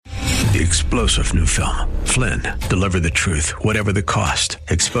The explosive new film, Flynn, deliver the truth, whatever the cost,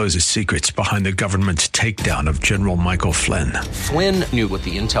 exposes secrets behind the government's takedown of General Michael Flynn. Flynn knew what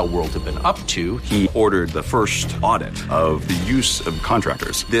the intel world had been up to. He ordered the first audit of the use of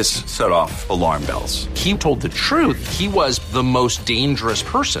contractors. This set off alarm bells. He told the truth. He was the most dangerous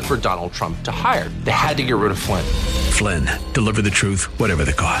person for Donald Trump to hire. They had to get rid of Flynn. Flynn, deliver the truth, whatever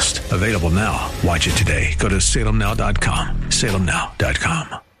the cost. Available now. Watch it today. Go to salemnow.com.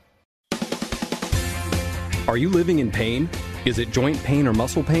 salemnow.com. Are you living in pain? Is it joint pain or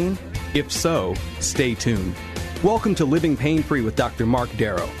muscle pain? If so, stay tuned. Welcome to Living Pain-Free with Dr. Mark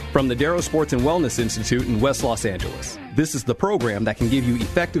Darrow from the Darrow Sports and Wellness Institute in West Los Angeles. This is the program that can give you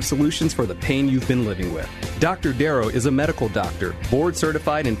effective solutions for the pain you've been living with. Dr. Darrow is a medical doctor, board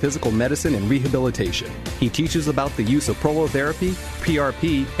certified in physical medicine and rehabilitation. He teaches about the use of prolotherapy,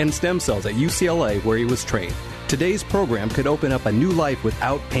 PRP, and stem cells at UCLA where he was trained. Today's program could open up a new life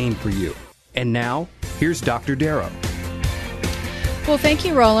without pain for you. And now, here's Dr. Darrow. Well, thank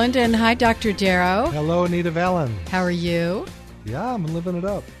you, Roland, and hi, Dr. Darrow. Hello, Anita Valen. How are you? Yeah, I'm living it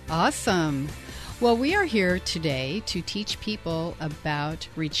up. Awesome. Well, we are here today to teach people about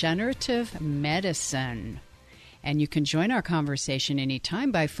regenerative medicine. And you can join our conversation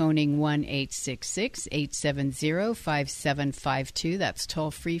anytime by phoning 1-866-870-5752. That's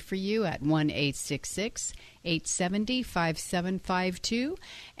toll free for you at 1-866-870-5752.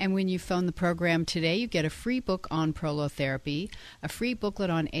 And when you phone the program today, you get a free book on prolotherapy, a free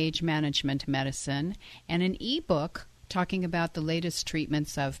booklet on age management medicine, and an ebook talking about the latest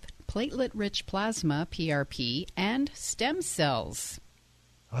treatments of platelet-rich plasma, PRP, and stem cells.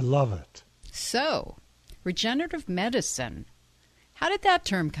 I love it. So, regenerative medicine. How did that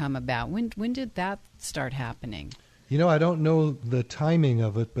term come about? When did that start happening? You know, I don't know the timing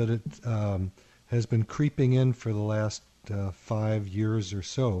of it, but it has been creeping in for the last 5 years or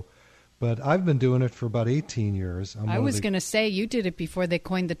so. But I've been doing it for about 18 years. I was going to say, you did it before they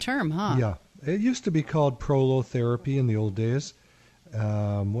coined the term, huh? Yeah. It used to be called prolotherapy in the old days.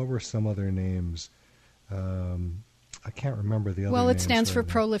 What were some other names? I can't remember the other names. Well, it stands for now.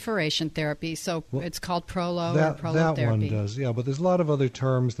 proliferation therapy, so it's called prolo that, or prolotherapy. That one does, yeah. But there's a lot of other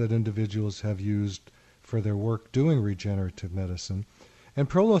terms that individuals have used for their work doing regenerative medicine. And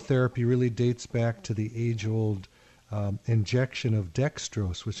prolotherapy really dates back to the age-old injection of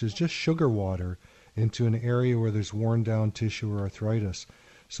dextrose, which is just sugar water, into an area where there's worn-down tissue or arthritis.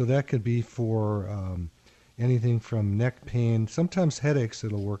 So that could be for anything from neck pain, sometimes headaches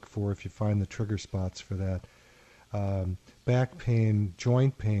it'll work for if you find the trigger spots for that. Back pain,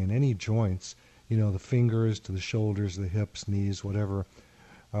 joint pain, any joints, you know, the fingers to the shoulders, the hips, knees, whatever.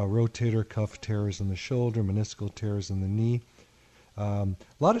 Rotator cuff tears in the shoulder, meniscal tears in the knee. A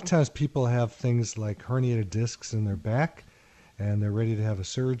lot of times people have things like herniated discs in their back, and they're ready to have a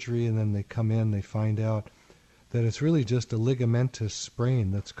surgery, and then they come in, they find out that it's really just a ligamentous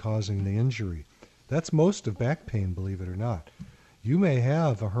sprain that's causing the injury. That's most of back pain, believe it or not. You may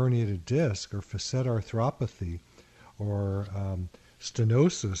have a herniated disc or facet arthropathy or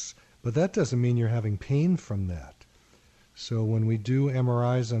stenosis, but that doesn't mean you're having pain from that. So when we do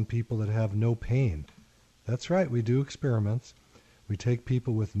MRIs on people that have no pain, that's right, we do experiments. We take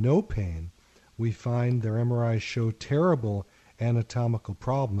people with no pain, we find their MRIs show terrible anatomical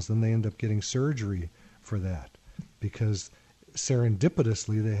problems, then they end up getting surgery for that because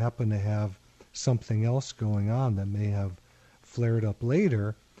serendipitously they happen to have something else going on that may have flared up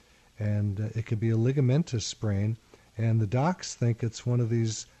later, and it could be a ligamentous sprain, and the docs think it's one of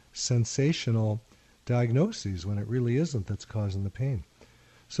these sensational diagnoses when it really isn't that's causing the pain.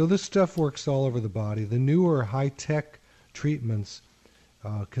 So this stuff works all over the body. The newer high-tech treatments,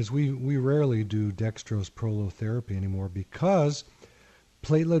 because we rarely do dextrose prolotherapy anymore because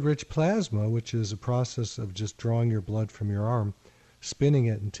platelet-rich plasma, which is a process of just drawing your blood from your arm, spinning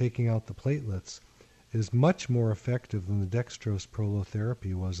it and taking out the platelets, is much more effective than the dextrose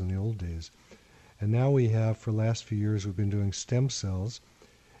prolotherapy was in the old days. And now we have, for the last few years, we've been doing stem cells,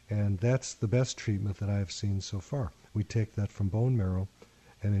 and that's the best treatment that I've seen so far. We take that from bone marrow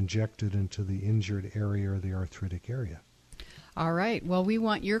and inject it into the injured area or the arthritic area. All right. Well, we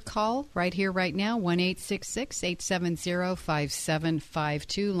want your call right here, right now,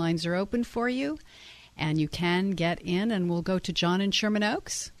 1-866-870-5752. Lines are open for you, and you can get in, and we'll go to John in Sherman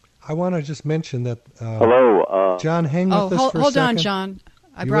Oaks. I want to just mention that... Hello. John, hang with us for a second. Hold on, John.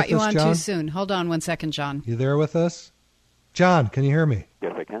 I brought you on John? too soon. Hold on 1 second, John. You there with us? John, can you hear me?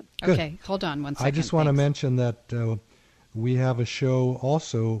 Yes, I can. Good. Okay, hold on 1 second. I just want to mention that we have a show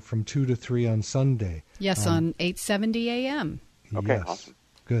also from 2 to 3 on Sunday. Yes, on 8:70 a.m. Okay, yes. awesome.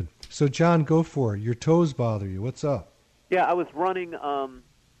 Good. So, John, go for it. Your toes bother you. What's up? Yeah, I was running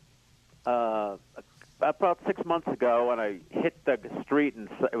about 6 months ago, and I hit the street, and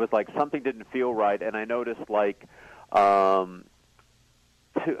it was like something didn't feel right, and I noticed like the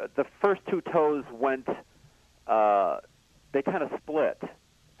first two toes went, they kind of split,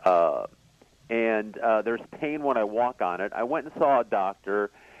 and there's pain when I walk on it. I went and saw a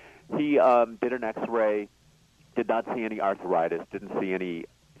doctor. He did an X-ray, did not see any arthritis, didn't see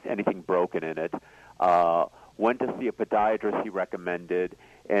anything broken in it. Went to see a podiatrist he recommended,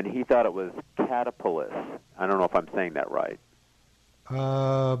 and he thought it was catapulus. I don't know if I'm saying that right.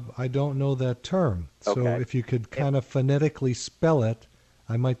 I don't know that term. So Okay. if you could kind of phonetically spell it,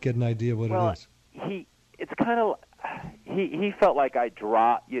 I might get an idea what it is. It's kind of, he felt like I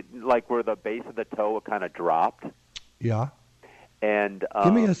dropped, like where the base of the toe kind of dropped. Yeah. And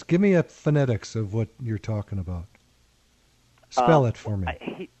Give me a phonetics of what you're talking about. Spell it for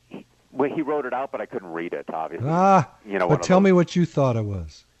me. He wrote it out, but I couldn't read it, obviously. But tell me what you thought it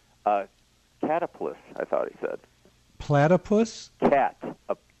was. Catapulus, I thought he said. Platypus? Cat.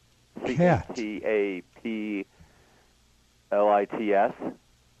 Cat. Cataplis. Laplis.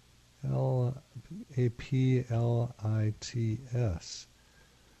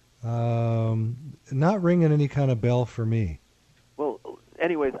 Not ringing any kind of bell for me. Well,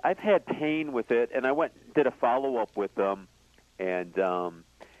 anyways, I've had pain with it, and I went and did a follow-up with them, and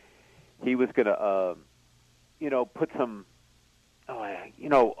he was going to, put some,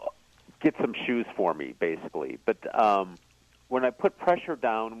 get some shoes for me, basically. But when I put pressure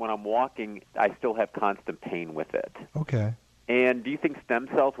down when I'm walking, I still have constant pain with it. Okay. And do you think stem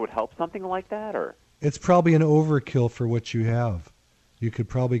cells would help something like that, or? It's probably an overkill for what you have. You could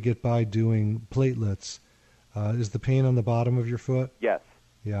probably get by doing platelets. Is the pain on the bottom of your foot? Yes.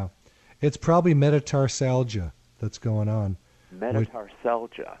 Yeah. It's probably metatarsalgia that's going on.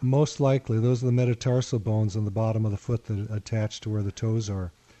 Metatarsalgia. Most likely. Those are the metatarsal bones on the bottom of the foot that attach to where the toes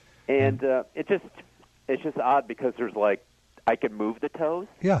are. And it's just odd because there's like, I can move the toes.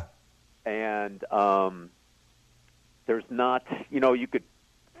 Yeah. And there's not, you could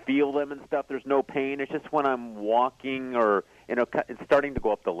feel them and stuff. There's no pain. It's just when I'm walking or, it's starting to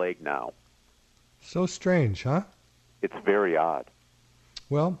go up the leg now. So strange, huh? It's very odd.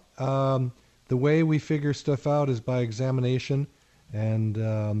 Well, the way we figure stuff out is by examination, and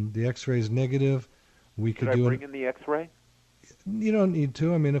the X-ray is negative. We could do. I bring in the X-ray? You don't need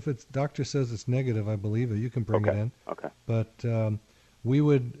to. I mean, if it's doctor says it's negative, I believe it. You can bring it in. Okay. But we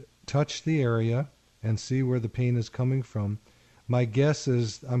would touch the area and see where the pain is coming from. My guess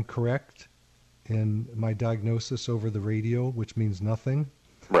is I'm correct in my diagnosis over the radio, which means nothing.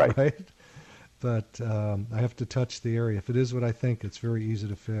 Right. Right? But I have to touch the area. If it is what I think, it's very easy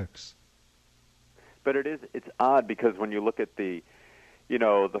to fix. But it's odd because when you look at the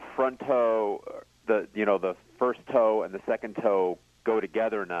front toe, the first toe and the second toe go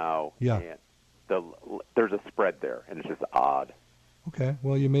together now. Yeah. And there's a spread there, and it's just odd. Okay.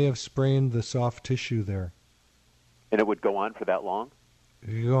 Well, you may have sprained the soft tissue there. And it would go on for that long?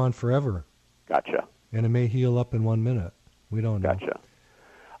 It could go on forever. Gotcha. And it may heal up in 1 minute. We don't know. Gotcha.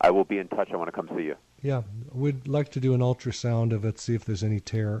 I will be in touch. I want to come see you. Yeah. We'd like to do an ultrasound of it, see if there's any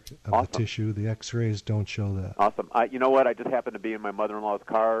tear of Awesome. the tissue. The X-rays don't show that. Awesome. You know what? I just happened to be in my mother-in-law's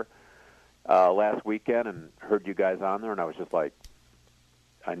car last weekend and heard you guys on there, and I was just like,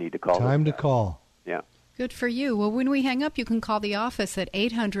 I need to call. Time to call. Yeah. Good for you. Well, when we hang up, you can call the office at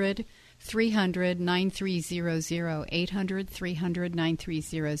 800-300-9300,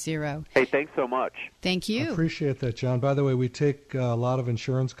 800-300-9300. Hey, thanks so much. Thank you. I appreciate that, John. By the way, we take a lot of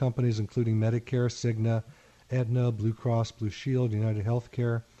insurance companies, including Medicare, Cigna, Aetna, Blue Cross, Blue Shield, United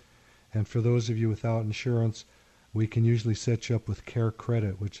Healthcare. And for those of you without insurance, we can usually set you up with Care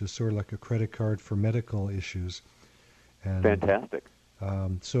Credit, which is sort of like a credit card for medical issues. And, Fantastic.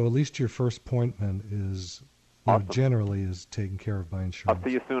 So at least your first appointment is Awesome. generally is taken care of by insurance. I'll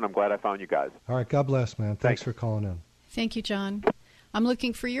see you soon. I'm glad I found you guys. All right. God bless, man. Thanks for calling in. Thank you, John. I'm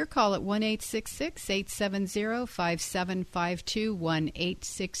looking for your call at 1-866-870-5752,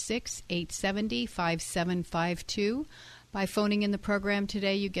 1-866-870-5752. By phoning in the program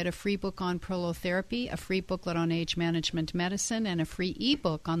today, you get a free book on prolotherapy, a free booklet on age management medicine, and a free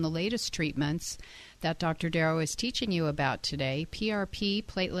ebook on the latest treatments that Dr. Darrow is teaching you about today, PRP,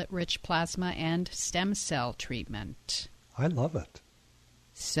 platelet-rich plasma, and stem cell treatment. I love it.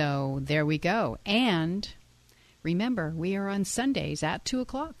 So there we go. And remember, we are on Sundays at 2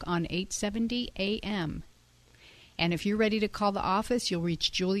 o'clock on 870 a.m. And if you're ready to call the office, you'll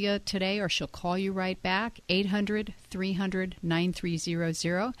reach Julia today, or she'll call you right back,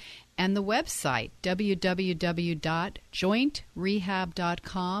 800-300-9300. And the website,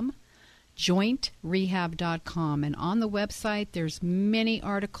 www.jointrehab.com, jointrehab.com. And on the website, there's many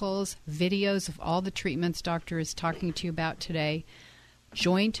articles, videos of all the treatments Doctor is talking to you about today.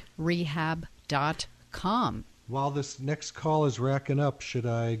 jointrehab.com. While this next call is racking up, should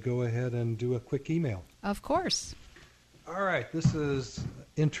I go ahead and do a quick email? Of course. All right, this is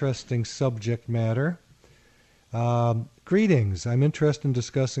interesting subject matter. Greetings. I'm interested in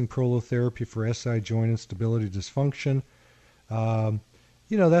discussing prolotherapy for SI joint instability dysfunction.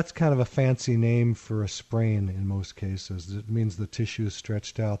 That's kind of a fancy name for a sprain in most cases. It means the tissue is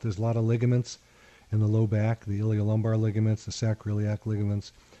stretched out. There's a lot of ligaments in the low back, the iliolumbar ligaments, the sacroiliac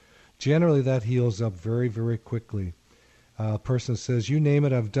ligaments. Generally, that heals up very, very quickly. A person says, you name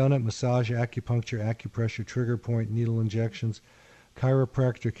it, I've done it. Massage, acupuncture, acupressure, trigger point, needle injections,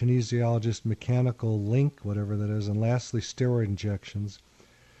 chiropractor, kinesiologist, mechanical link, whatever that is, and lastly, steroid injections.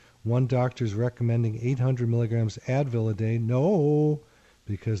 One doctor is recommending 800 milligrams Advil a day. No,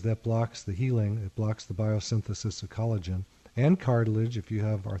 because that blocks the healing. It blocks the biosynthesis of collagen and cartilage if you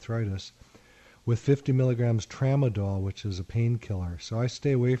have arthritis. With 50 milligrams tramadol, which is a painkiller. So I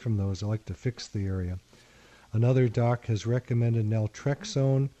stay away from those. I like to fix the area. Another doc has recommended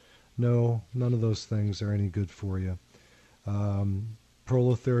naltrexone. No, none of those things are any good for you.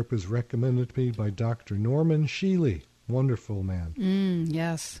 Prolotherapy is recommended to me by Dr. Norman Sheely. Wonderful man.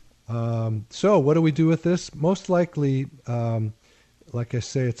 Yes. So what do we do with this? Most likely, like I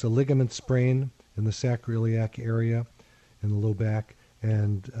say, it's a ligament sprain in the sacroiliac area in the low back.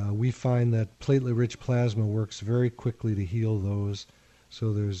 And we find that platelet-rich plasma works very quickly to heal those.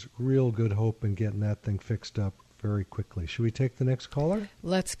 So there's real good hope in getting that thing fixed up very quickly. Should we take the next caller?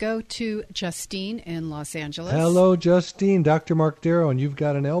 Let's go to Justine in Los Angeles. Hello, Justine. Dr. Mark Darrow, and you've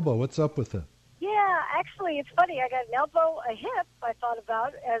got an elbow. What's up with it? Yeah, actually, it's funny. I got an elbow, a hip I thought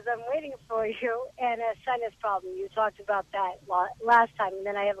about as I'm waiting for you, and a sinus problem. You talked about that last time, and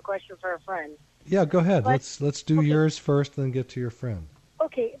then I have a question for a friend. Yeah, go ahead. Let's do yours first, then get to your friend.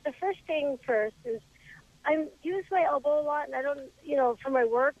 Okay, the first thing first is I use my elbow a lot, and I don't, for my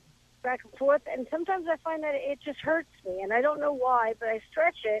work, back and forth, and sometimes I find that it just hurts me, and I don't know why, but I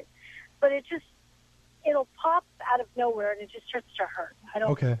stretch it, but it'll pop out of nowhere, and it just starts to hurt. I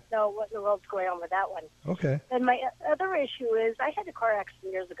don't know what in the world's going on with that one. Okay. And my other issue is I had a car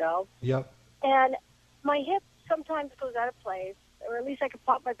accident years ago. Yep. And my hip sometimes goes out of place, or at least I can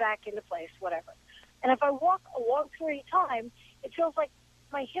pop my back into place, whatever. And if I walk a long period of time, it feels like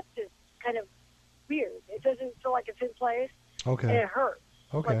my hip is kind of weird. It doesn't feel like it's in place. Okay. And it hurts.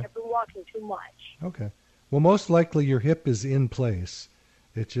 Okay. Like I've been walking too much. Okay. Well, most likely your hip is in place.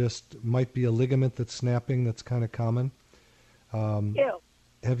 It just might be a ligament that's snapping. That's kind of common. Ew.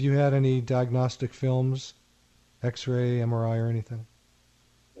 Have you had any diagnostic films, X-ray, MRI, or anything?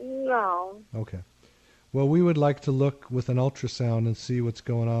 No. Okay. Well, we would like to look with an ultrasound and see what's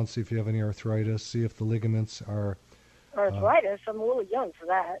going on, see if you have any arthritis, see if the ligaments are... Arthritis? I'm a little young for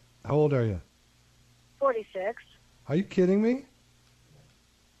that. How old are you? 46. Are you kidding me?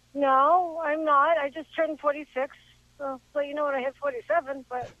 No, I'm not. I just turned 46. So you know when I hit 47,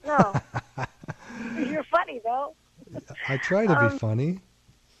 but no. You're funny, though. I try to be funny.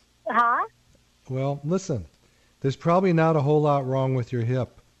 Huh? Well, listen, there's probably not a whole lot wrong with your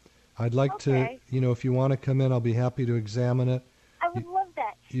hip. I'd like to, if you want to come in, I'll be happy to examine it. I would love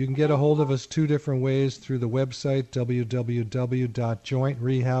that. You can get a hold of us two different ways through the website,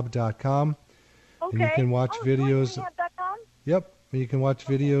 www.jointrehab.com. Okay. And you can watch videos. Jointrehab.com? Yep. You can watch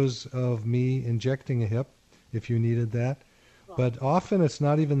videos of me injecting a hip if you needed that. But often it's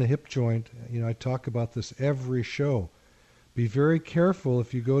not even the hip joint. I talk about this every show. Be very careful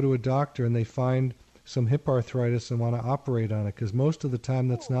if you go to a doctor and they find some hip arthritis and want to operate on it, because most of the time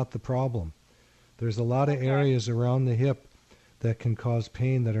that's not the problem. There's a lot of areas around the hip that can cause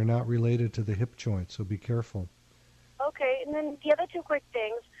pain that are not related to the hip joint, so be careful. Okay, and then the other two quick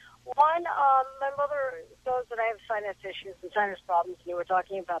things. One, my mother knows that I have sinus issues and sinus problems, and you were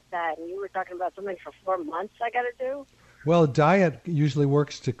talking about that, and you were talking about something for 4 months I got to do. Well, diet usually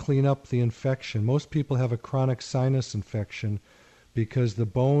works to clean up the infection. Most people have a chronic sinus infection because the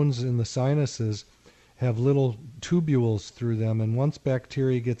bones in the sinuses have little tubules through them, and once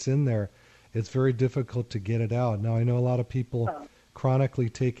bacteria gets in there, it's very difficult to get it out. Now, I know a lot of people chronically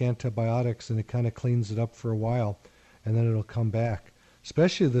take antibiotics, and it kind of cleans it up for a while, and then it'll come back.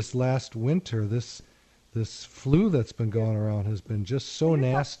 Especially this last winter, this flu that's been going around has been just so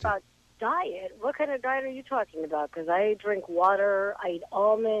nasty. About diet. What kind of diet are you talking about? Because I drink water, I eat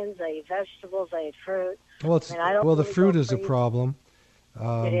almonds, I eat vegetables, I eat fruit. Well, the fruit is a problem.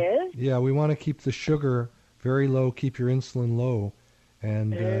 It is? Yeah, we want to keep the sugar very low, keep your insulin low,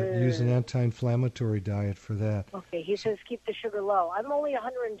 and use an anti-inflammatory diet for that. Okay, he says keep the sugar low. I'm only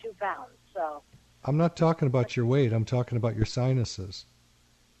 102 pounds, so. I'm not talking about your weight. I'm talking about your sinuses.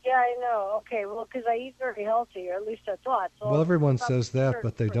 Yeah, I know. Okay, well, because I eat very healthy, or at least I thought. So Well, everyone says that,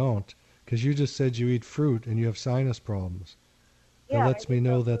 but they don't. Because you just said you eat fruit and you have sinus problems. Yeah, that lets me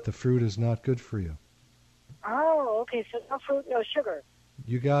know that the fruit is not good for you. Oh, okay, so no fruit, no sugar.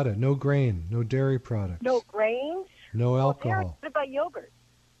 You got it. No grain, no dairy products. No grains? No alcohol. Well, what about yogurt?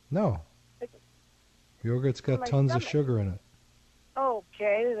 No. Yogurt's got tons of sugar in it.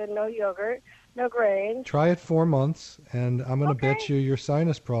 Okay, then no yogurt, no grains. Try it 4 months, and I'm going to bet you your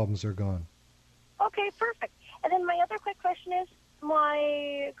sinus problems are gone. Okay, perfect. And then my other quick question is,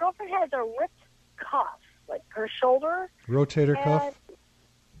 my girlfriend has a ripped cuff, like her shoulder. Rotator cuff?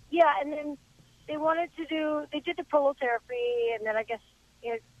 Yeah, and then they did the prolotherapy, and then I guess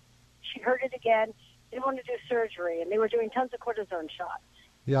she hurt it again. They wanted to do surgery, and they were doing tons of cortisone shots.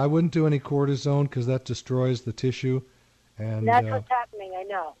 Yeah, I wouldn't do any cortisone because that destroys the tissue. And that's what's happening, I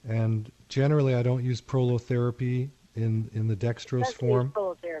know. And generally, I don't use prolotherapy in the dextrose form.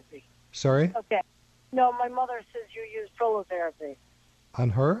 Prolotherapy. Sorry? Okay. No, my mother says you use prolotherapy. On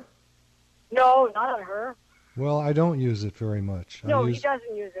her? No, not on her. Well, I don't use it very much. No, he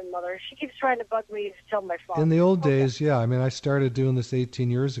doesn't use it, Mother. She keeps trying to bug me to tell my father. In the old days, yeah. I mean, I started doing this 18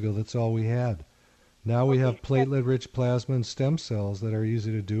 years ago. That's all we had. Now we have platelet-rich plasma and stem cells that are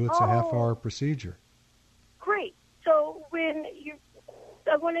easy to do. It's a half-hour procedure. Great. So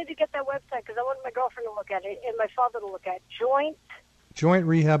I wanted to get that website because I wanted my girlfriend to look at it and my father to look at it.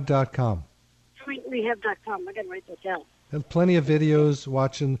 Jointrehab.com. Jointrehab.com. I got to write that down. And plenty of videos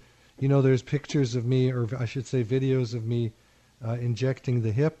watching. There's pictures of me, or I should say videos of me injecting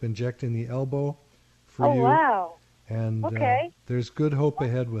the hip, injecting the elbow for you. Oh, wow. And there's good hope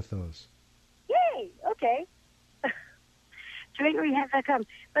ahead with those. Yay. Okay. Jointrehab.com.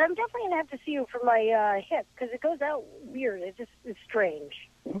 But I'm definitely going to have to see you for my hip because it goes out weird. It's strange.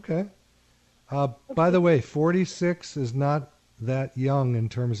 Okay. By the way, 46 is not that young in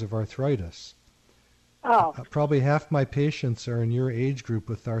terms of arthritis. Oh. Probably half my patients are in your age group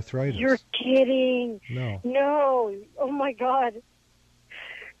with arthritis. You're kidding. No. Oh, my God.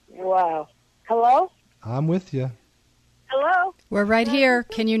 Wow. Hello? I'm with you. Hello? We're right here.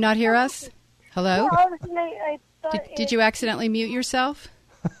 Can you not hear us? Hello? No, did you accidentally mute yourself?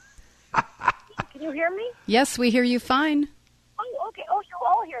 Can you hear me? Yes, we hear you fine. Oh, okay. Oh, you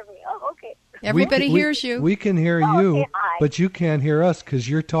all hear me. Oh, okay. Everybody hears you. We can hear you, okay, hi. But you can't hear us because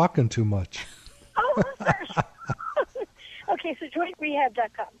you're talking too much. Oh, sorry. Okay, so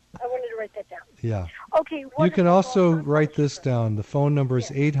jointrehab.com. I wanted to write that down. Yeah. Okay. You can also write this down. The phone number is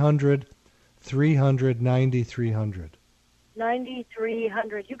 800-300-9300.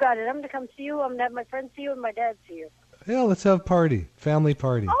 9300. You got it. I'm going to come see you. I'm going to have my friends see you and my dad see you. Yeah, let's have a party. Family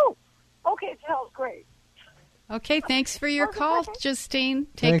party. Oh, okay. Sounds great. Okay, thanks for your call, Justine.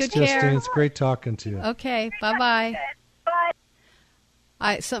 Take Thanks, good care. Justine. It's great talking to you. Okay, bye-bye. Bye.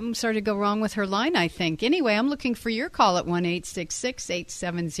 Something started to go wrong with her line, I think. Anyway, I'm looking for your call at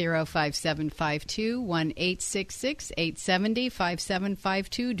 1-866-870-5752,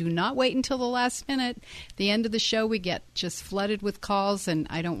 1-866-870-5752. Do not wait until the last minute. At the end of the show, we get just flooded with calls, and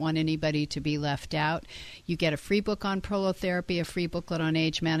I don't want anybody to be left out. You get a free book on prolotherapy, a free booklet on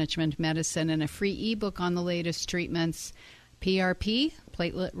age management medicine, and a free ebook on the latest treatments, PRP,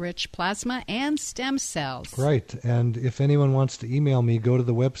 platelet-rich plasma, and stem cells. Right. And if anyone wants to email me, go to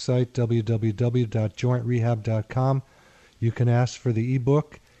the website, www.jointrehab.com. You can ask for the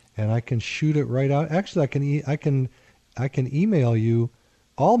ebook, and I can shoot it right out. Actually, I can email you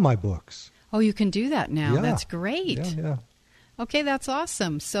all my books. Oh, you can do that now. Yeah. That's great. Yeah. Okay, that's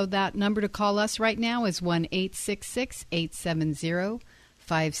awesome. So that number to call us right now is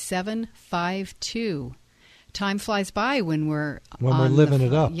 1-866-870-5752. Time flies by when we're living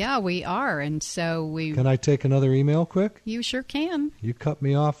it up. Yeah, we are, and so we. Can I take another email quick? You sure can. You cut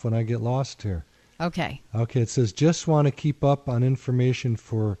me off when I get lost here. Okay. Okay, it says, just want to keep up on information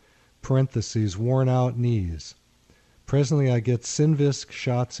for parentheses, worn out knees. Presently, I get Synvisc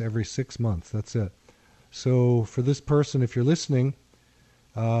shots every 6 months. That's it. So for this person, if you're listening,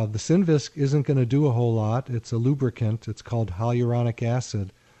 the Synvisc isn't going to do a whole lot. It's a lubricant. It's called hyaluronic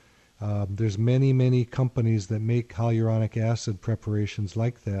acid. There's many companies that make hyaluronic acid preparations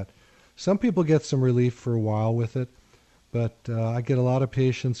like that. Some people get some relief for a while with it, but I get a lot of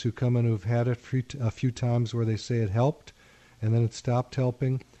patients who come in who've had it a few times where they say it helped, and then it stopped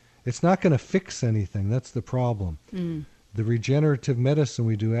helping. It's not going to fix anything. That's the problem. The regenerative medicine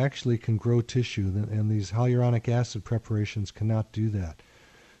we do actually can grow tissue, and these hyaluronic acid preparations cannot do that.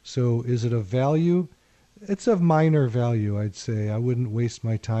 So is it of value? It's of minor value, I'd say. I wouldn't waste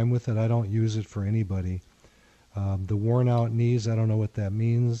my time with it. I don't use it for anybody. The worn out knees, I don't know what that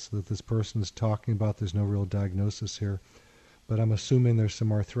means, that this person is talking about. There's no real diagnosis here. But I'm assuming there's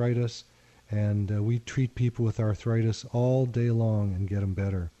some arthritis, and we treat people with arthritis all day long and get them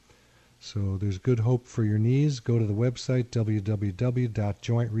better. So there's good hope for your knees. Go to the website,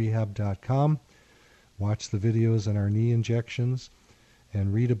 www.jointrehab.com. Watch the videos on our knee injections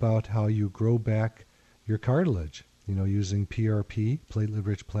and read about how you grow back your cartilage, using PRP,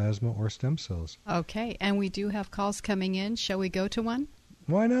 platelet-rich plasma, or stem cells. Okay, and we do have calls coming in. Shall we go to one?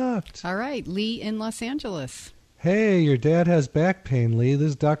 Why not? All right, Lee in Los Angeles. Hey, your dad has back pain, Lee. This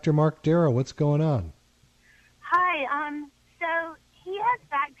is Dr. Mark Darrow. What's going on? Hi, so he has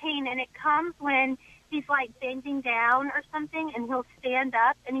back pain, and it comes when he's, like, bending down or something, and he'll stand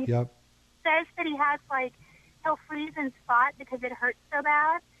up, and he says that he has, like, he'll freeze and spot because it hurts so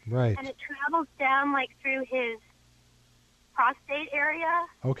bad. Right. And it travels down, like, through his prostate area.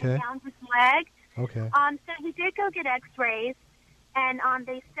 Okay. Down his leg. Okay. So he did go get x-rays, and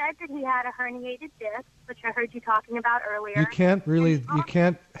they said that he had a herniated disc, which I heard you talking about earlier. You can't,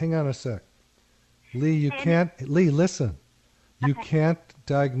 hang on a sec. Lee, Lee, listen. You can't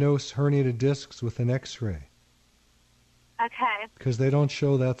diagnose herniated discs with an x-ray. Okay. Because they don't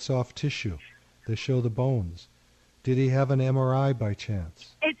show that soft tissue. They show the bones. Did he have an MRI by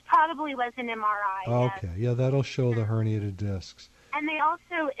chance? It probably was an MRI. Okay, yeah, that'll show the herniated discs. And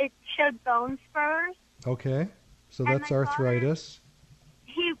it showed bone spurs. Okay, so that's arthritis.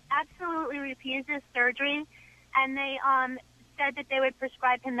 He absolutely refuses surgery, and they said that they would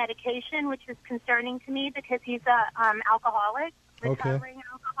prescribe him medication, which is concerning to me because he's a alcoholic, recovering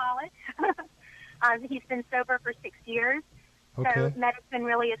alcoholic. He's been sober for 6 years, so medicine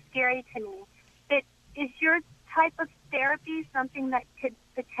really is scary to me. But is your type of therapy something that could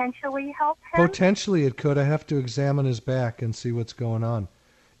potentially help him? Potentially it could. I have to examine his back and see what's going on.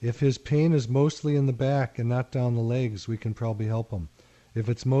 If his pain is mostly in the back and not down the legs, we can probably help him. If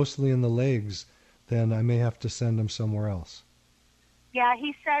it's mostly in the legs, then I may have to send him somewhere else. Yeah,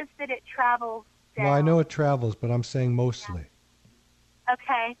 he says that it travels down. Well, I know it travels, but I'm saying mostly. Yeah.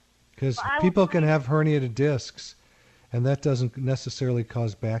 Okay. Because people can have herniated discs, and that doesn't necessarily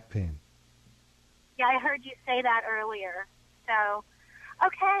cause back pain. Yeah, I heard you say that earlier. So,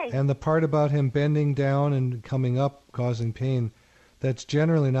 okay. And the part about him bending down and coming up causing pain, that's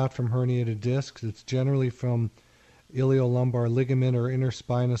generally not from herniated discs. It's generally from iliolumbar ligament or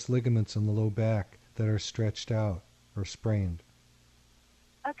interspinous ligaments in the low back that are stretched out or sprained.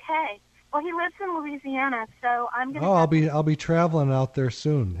 Okay. Well, he lives in Louisiana, so I'm going to... I'll be traveling out there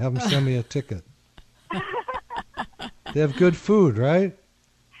soon. Have him send me a ticket. They have good food, right?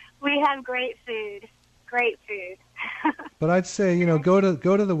 We have great food. Great food. But I'd say, go to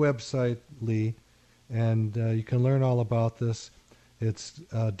the website, Lee, and you can learn all about this. It's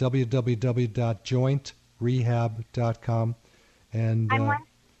www.jointrehab.com. And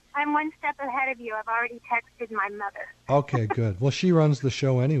I'm one step ahead of you. I've already texted my mother. Okay, good. Well, she runs the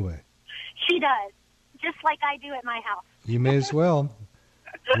show anyway. She does, just like I do at my house. You may as well.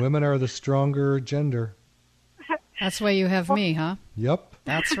 Women are the stronger gender. That's why you have me, huh? Yep.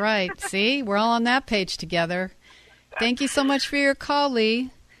 That's right. See, we're all on that page together. Thank you so much for your call,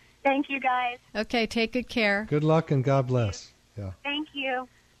 Lee. Thank you, guys. Okay, take good care. Good luck and God bless. Yeah. Thank you.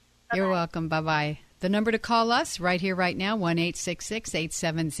 Bye-bye. You're welcome. Bye-bye. The number to call us right here, right now,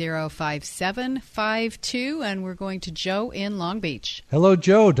 1-866-870-5752, and we're going to Joe in Long Beach. Hello,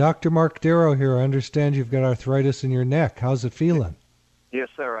 Joe. Dr. Mark Darrow here. I understand you've got arthritis in your neck. How's it feeling? Yes,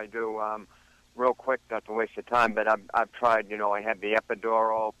 sir, I do. Real quick, not to waste your time, but I've tried, I had the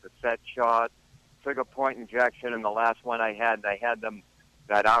epidural, cassette shot, trigger point injection, and the last one I had them,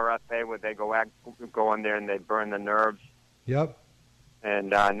 that RFA where they go in there and they burn the nerves. Yep. And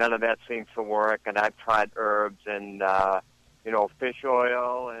none of that seems to work, and I've tried herbs and, fish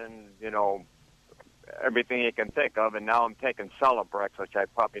oil and, everything you can think of, and now I'm taking Celebrex, which I'm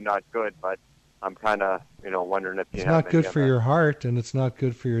probably not good, but I'm kind of, wondering if you have It's not good for your heart, and it's not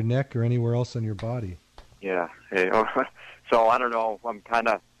good for your neck or anywhere else in your body. Yeah. So I don't know. I'm kind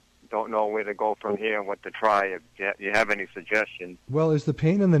of don't know where to go from here and what to try. If you have any suggestions. Well, is the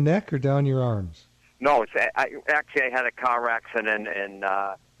pain in the neck or down your arms? No, I had a car accident, and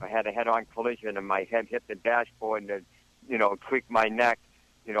I had a head-on collision, and my head hit the dashboard, and it, tweaked my neck,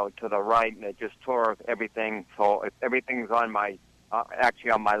 to the right, and it just tore everything. So everything's on my...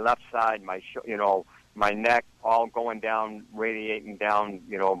 actually on my left side, my neck, all going down, radiating down,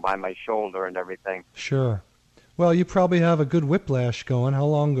 by my shoulder and everything. Sure. Well, you probably have a good whiplash going. How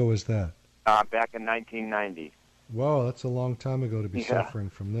long ago was that? Back in 1990. Whoa, that's a long time ago to be suffering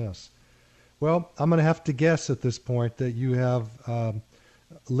from this. Well, I'm going to have to guess at this point that you have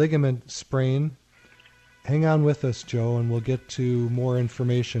ligament sprain. Hang on with us, Joe, and we'll get to more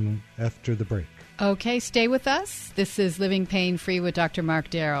information after the break. Okay, stay with us. This is Living Pain Free with Dr. Mark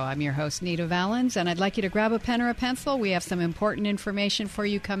Darrow. I'm your host, Nita Valens, and I'd like you to grab a pen or a pencil. We have some important information for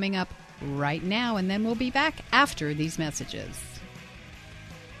you coming up right now, and then we'll be back after these messages.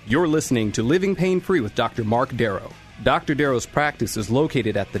 You're listening to Living Pain Free with Dr. Mark Darrow. Dr. Darrow's practice is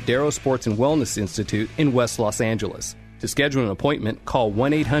located at the Darrow Sports and Wellness Institute in West Los Angeles. To schedule an appointment, call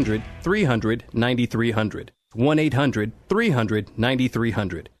 1-800-300-9300.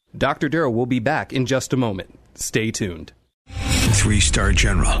 1-800-300-9300. Dr. Darrow will be back in just a moment. Stay tuned. 3-star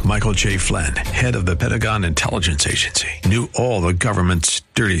General Michael J. Flynn, head of the Pentagon Intelligence Agency, knew all the government's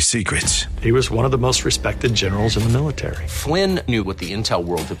dirty secrets. He was one of the most respected generals in the military. Flynn knew what the intel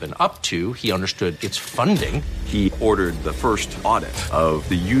world had been up to. He understood its funding. He ordered the first audit of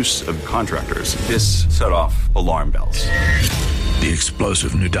the use of contractors. This set off alarm bells. The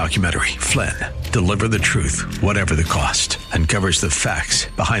explosive new documentary, Flynn, Deliver the Truth, Whatever the Cost, uncovers the facts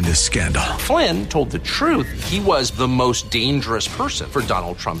behind this scandal. Flynn told the truth. He was the most dangerous person for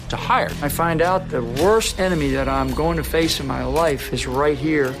Donald Trump to hire. I find out the worst enemy that I'm going to face in my life is right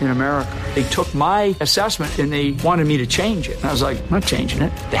here in America. They took my assessment and they wanted me to change it. And I was like, I'm not changing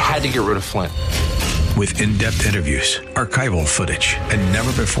it. They had to get rid of Flynn. With in-depth interviews, archival footage, and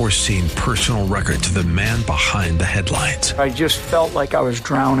never-before-seen personal records of the man behind the headlines. I just felt like I was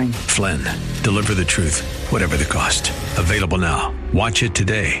drowning. Flynn, Deliver the Truth, Whatever the Cost. Available now. Watch it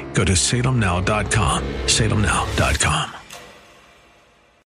today. Go to salemnow.com. salemnow.com.